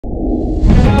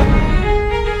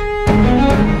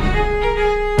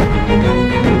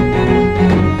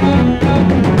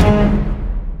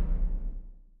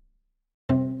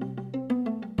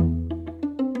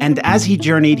And as he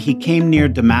journeyed, he came near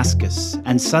Damascus,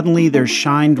 and suddenly there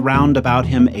shined round about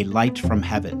him a light from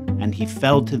heaven, and he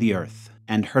fell to the earth,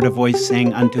 and heard a voice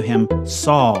saying unto him,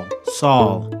 Saul,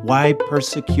 Saul, why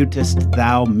persecutest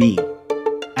thou me?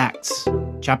 Acts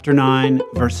chapter 9,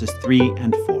 verses 3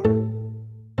 and 4.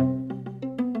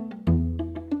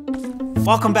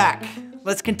 Welcome back.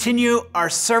 Let's continue our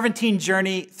Cervantine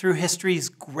journey through history's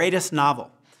greatest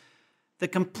novel. The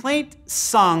complaint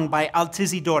sung by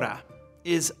Altisidora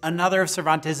is another of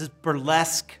Cervantes'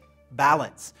 burlesque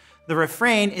ballads. The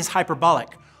refrain is hyperbolic.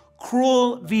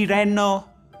 Cruel Vireno,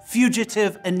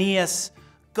 fugitive Aeneas,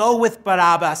 go with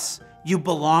Barabbas, you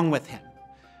belong with him.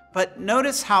 But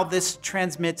notice how this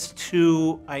transmits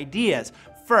two ideas.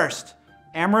 First,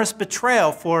 amorous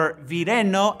betrayal, for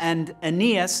Vireno and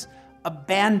Aeneas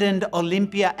abandoned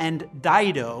Olympia and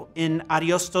Dido in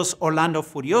Ariosto's Orlando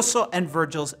Furioso and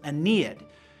Virgil's Aeneid.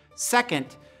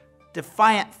 Second,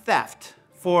 defiant theft,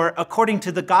 for according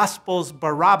to the Gospels,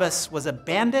 Barabbas was a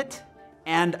bandit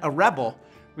and a rebel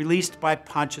released by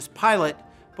Pontius Pilate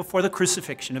before the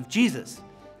crucifixion of Jesus.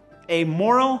 A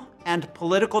moral and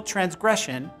political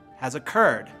transgression has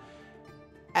occurred.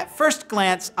 At first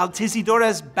glance,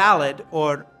 Altisidora's ballad,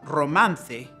 or romance,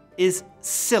 is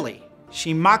silly.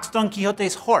 She mocks Don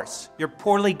Quixote's horse, your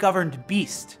poorly governed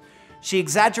beast. She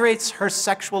exaggerates her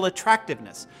sexual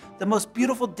attractiveness, the most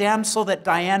beautiful damsel that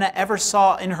Diana ever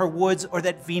saw in her woods or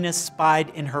that Venus spied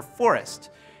in her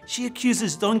forest. She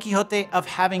accuses Don Quixote of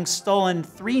having stolen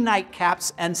 3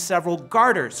 nightcaps and several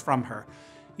garters from her.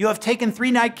 You have taken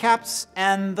 3 nightcaps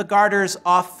and the garters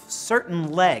off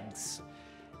certain legs.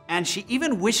 And she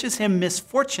even wishes him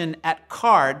misfortune at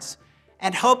cards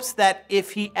and hopes that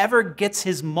if he ever gets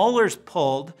his molars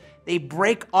pulled, they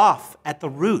break off at the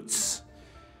roots.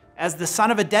 As the son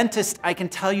of a dentist, I can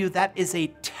tell you that is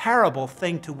a terrible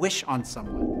thing to wish on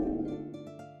someone.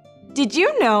 Did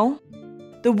you know?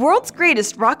 The world's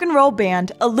greatest rock and roll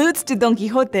band alludes to Don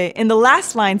Quixote in the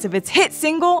last lines of its hit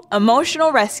single,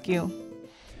 Emotional Rescue.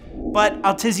 But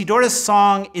Altisidora's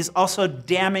song is also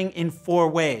damning in 4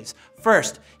 ways.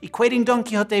 First, equating Don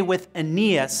Quixote with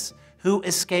Aeneas, who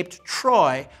escaped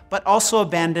Troy but also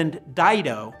abandoned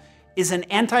Dido, is an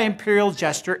anti-imperial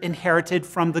gesture inherited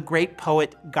from the great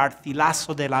poet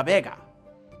Garcilaso de la Vega.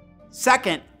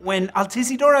 Second, when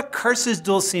Altisidora curses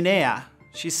Dulcinea,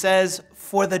 she says,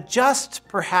 "For the just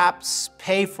perhaps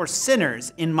pay for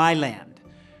sinners in my land,"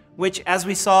 which, as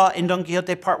we saw in Don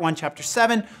Quixote Part 1, Chapter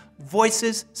 7,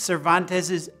 voices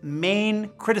Cervantes' main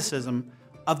criticism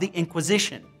of the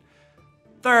Inquisition.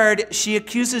 Third, she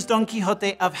accuses Don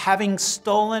Quixote of having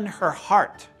stolen her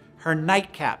heart, her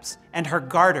nightcaps, and her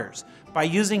garters by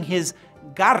using his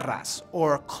garras,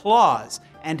 or claws,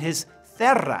 and his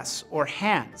cerras, or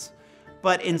hands.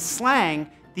 But in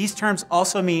slang, these terms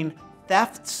also mean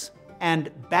thefts and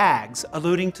bags,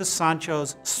 alluding to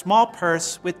Sancho's small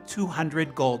purse with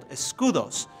 200 gold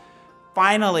escudos.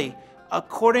 Finally,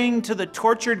 according to the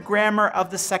tortured grammar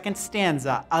of the second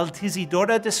stanza,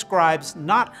 Altisidora describes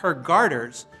not her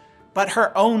garters, but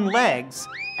her own legs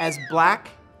as black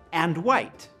and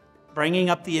white, bringing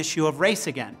up the issue of race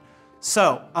again.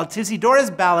 So, Altisidora's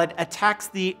ballad attacks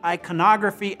the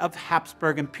iconography of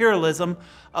Habsburg imperialism,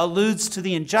 alludes to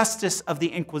the injustice of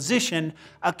the Inquisition,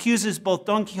 accuses both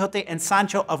Don Quixote and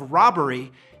Sancho of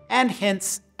robbery, and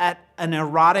hints at an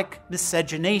erotic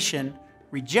miscegenation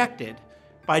rejected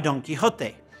by Don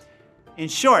Quixote. In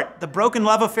short, the broken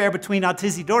love affair between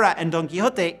Altisidora and Don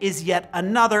Quixote is yet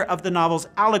another of the novel's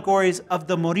allegories of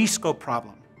the Morisco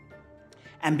problem.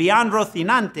 And beyond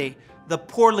Rocinante, the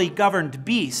poorly governed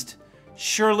beast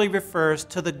surely refers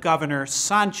to the governor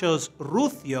Sancho's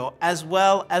Rucio, as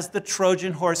well as the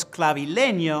Trojan horse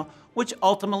Clavileño, which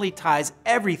ultimately ties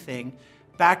everything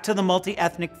back to the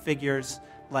multi-ethnic figures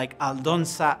like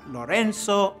Aldonza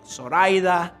Lorenzo,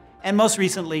 Zoraida, and most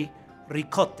recently,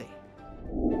 Ricote.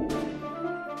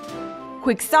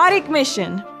 Quixotic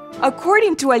mission.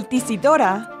 According to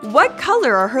Altisidora, what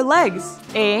color are her legs?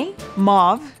 A.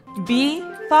 Mauve. B.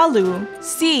 Falu.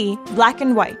 C. Black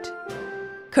and white.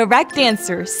 Correct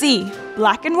answer, C.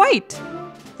 Black and white.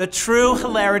 The true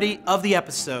hilarity of the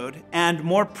episode, and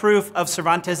more proof of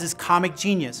Cervantes' comic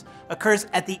genius, occurs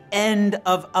at the end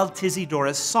of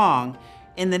Altisidora's song,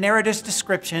 in the narrator's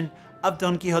description of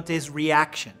Don Quixote's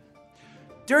reaction.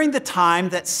 During the time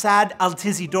that sad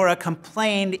Altisidora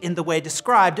complained in the way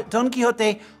described, Don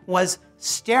Quixote was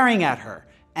staring at her,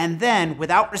 and then,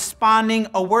 without responding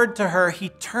a word to her, he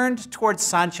turned towards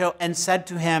Sancho and said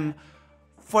to him,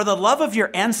 "For the love of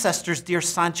your ancestors, dear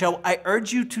Sancho, I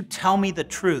urge you to tell me the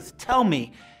truth. Tell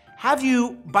me, have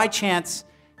you, by chance,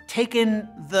 taken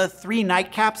the 3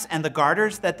 nightcaps and the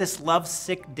garters that this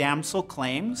lovesick damsel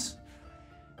claims?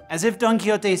 As if Don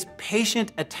Quixote's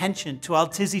patient attention to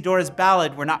Altisidora's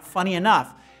ballad were not funny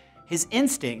enough, his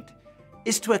instinct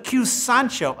is to accuse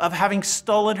Sancho of having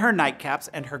stolen her nightcaps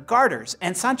and her garters.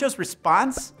 And Sancho's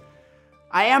response?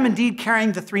 I am indeed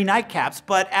carrying the 3 nightcaps,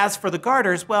 but as for the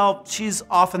garters, well, she's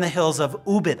off in the hills of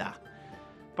Úbeda.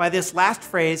 By this last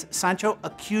phrase, Sancho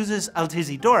accuses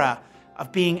Altisidora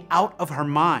of being out of her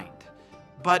mind.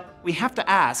 But we have to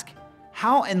ask,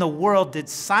 how in the world did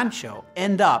Sancho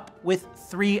end up with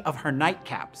 3 of her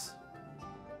nightcaps?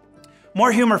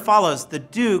 More humor follows. The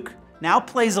Duke now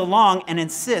plays along and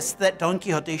insists that Don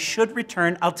Quixote should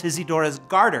return Altisidora's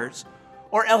garters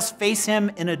or else face him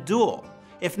in a duel.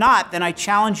 If not, then I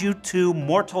challenge you to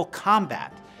mortal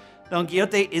combat. Don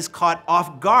Quixote is caught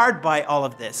off guard by all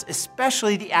of this,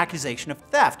 especially the accusation of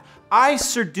theft. I,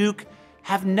 Sir Duke,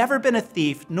 have never been a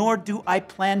thief, nor do I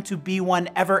plan to be one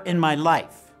ever in my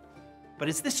life. But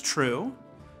is this true?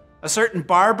 A certain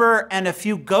barber and a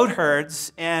few goat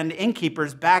herds and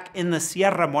innkeepers back in the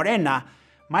Sierra Morena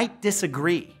might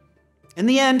disagree. In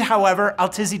the end, however,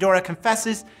 Altisidora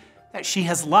confesses that she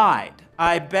has lied.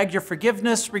 I beg your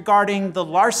forgiveness regarding the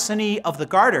larceny of the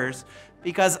garters,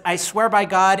 because I swear by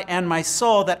God and my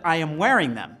soul that I am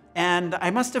wearing them, and I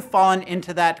must have fallen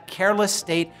into that careless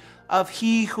state of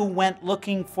he who went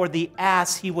looking for the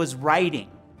ass he was riding.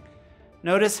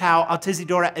 Notice how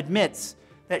Altisidora admits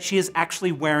that she is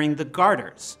actually wearing the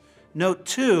garters. Note,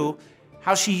 too,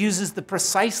 how she uses the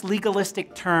precise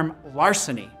legalistic term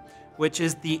larceny, which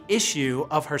is the issue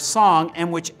of her song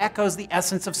and which echoes the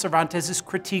essence of Cervantes'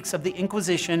 critiques of the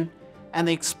Inquisition and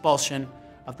the expulsion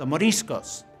of the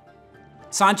Moriscos.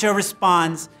 Sancho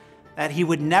responds that he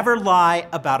would never lie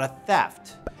about a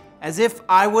theft, as if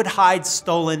I would hide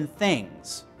stolen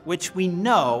things, which we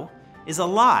know is a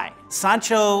lie.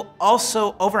 Sancho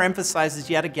also overemphasizes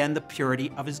yet again the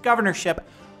purity of his governorship,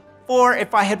 for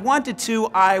if I had wanted to,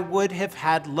 I would have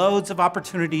had loads of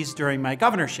opportunities during my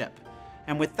governorship.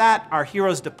 And with that, our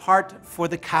heroes depart for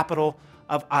the capital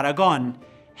of Aragon,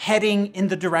 heading in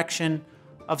the direction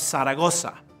of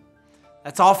Saragossa.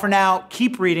 That's all for now.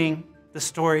 Keep reading. The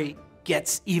story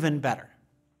gets even better.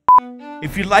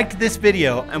 If you liked this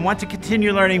video and want to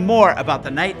continue learning more about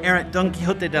the knight-errant Don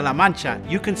Quixote de la Mancha,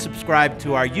 you can subscribe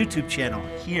to our YouTube channel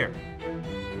here.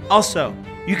 Also,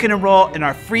 you can enroll in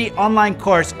our free online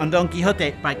course on Don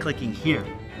Quixote by clicking here.